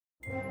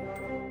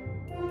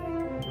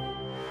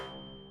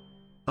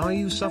Are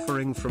you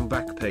suffering from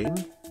back pain?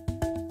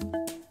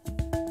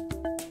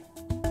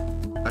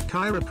 A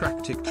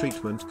chiropractic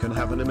treatment can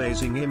have an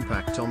amazing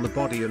impact on the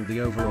body and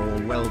the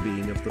overall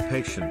well-being of the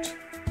patient.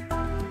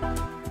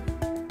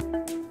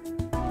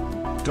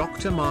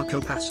 Dr.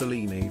 Marco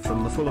Pasolini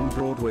from the Fulham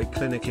Broadway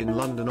Clinic in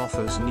London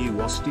offers new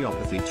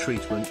osteopathy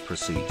treatment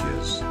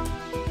procedures.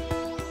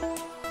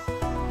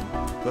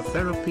 The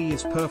therapy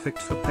is perfect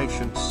for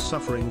patients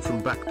suffering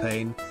from back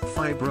pain,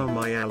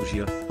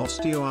 fibromyalgia,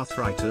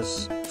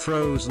 osteoarthritis,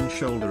 frozen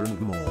shoulder and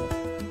more.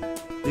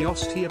 The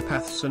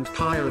osteopaths and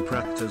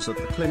chiropractors at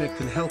the clinic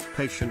can help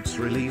patients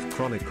relieve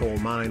chronic or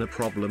minor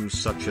problems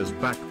such as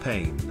back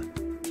pain.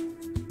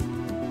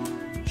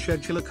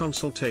 Schedule a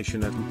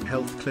consultation at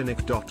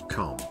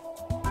healthclinic.com.